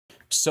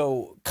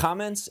So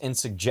comments and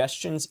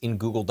suggestions in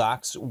Google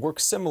Docs work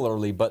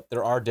similarly, but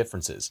there are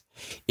differences.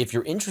 If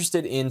you're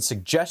interested in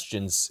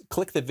suggestions,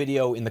 click the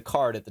video in the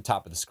card at the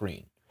top of the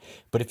screen.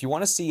 But if you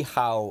want to see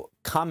how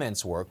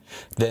comments work,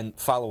 then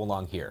follow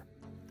along here.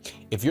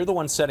 If you're the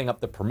one setting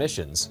up the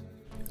permissions,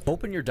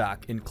 open your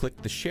doc and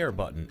click the Share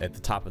button at the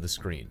top of the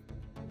screen.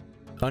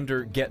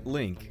 Under Get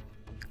Link,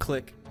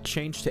 click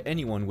Change to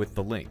Anyone with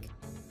the link.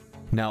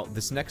 Now,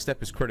 this next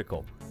step is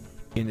critical.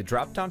 In the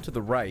drop-down to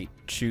the right,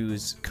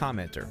 choose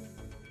Commenter.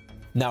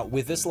 Now,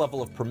 with this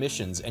level of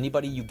permissions,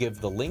 anybody you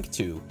give the link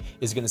to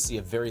is going to see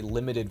a very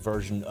limited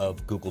version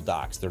of Google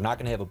Docs. They're not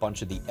going to have a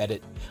bunch of the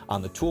edit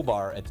on the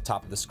toolbar at the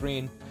top of the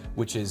screen,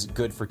 which is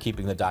good for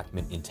keeping the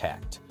document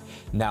intact.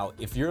 Now,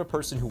 if you're a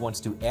person who wants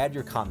to add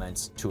your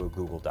comments to a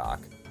Google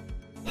Doc,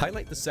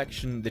 highlight the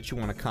section that you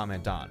want to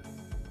comment on.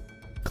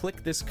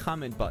 Click this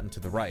comment button to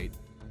the right,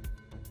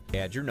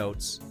 add your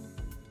notes.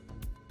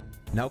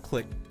 Now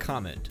click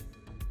Comment.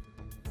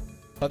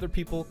 Other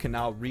people can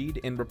now read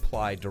and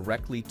reply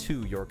directly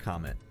to your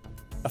comment.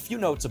 A few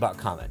notes about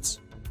comments.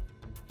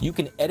 You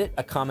can edit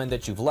a comment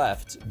that you've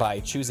left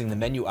by choosing the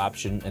menu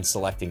option and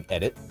selecting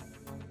Edit.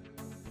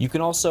 You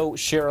can also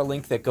share a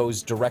link that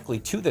goes directly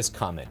to this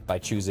comment by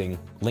choosing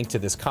Link to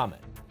this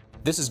comment.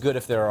 This is good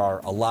if there are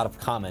a lot of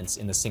comments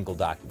in a single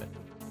document.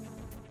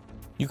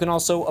 You can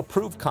also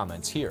approve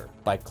comments here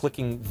by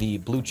clicking the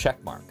blue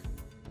check mark.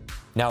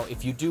 Now,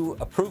 if you do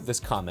approve this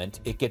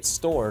comment, it gets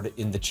stored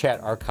in the chat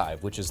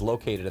archive, which is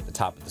located at the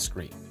top of the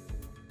screen.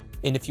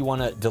 And if you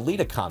want to delete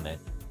a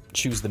comment,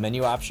 choose the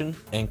menu option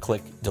and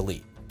click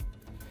Delete.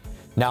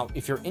 Now,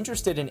 if you're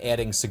interested in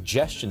adding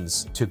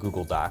suggestions to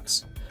Google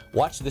Docs,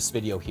 watch this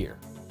video here.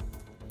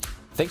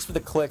 Thanks for the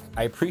click.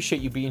 I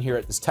appreciate you being here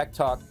at this Tech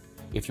Talk.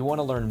 If you want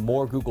to learn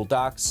more Google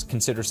Docs,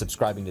 consider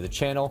subscribing to the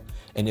channel.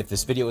 And if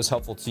this video is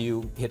helpful to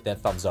you, hit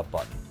that thumbs up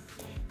button.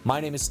 My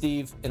name is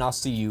Steve, and I'll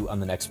see you on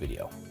the next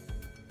video.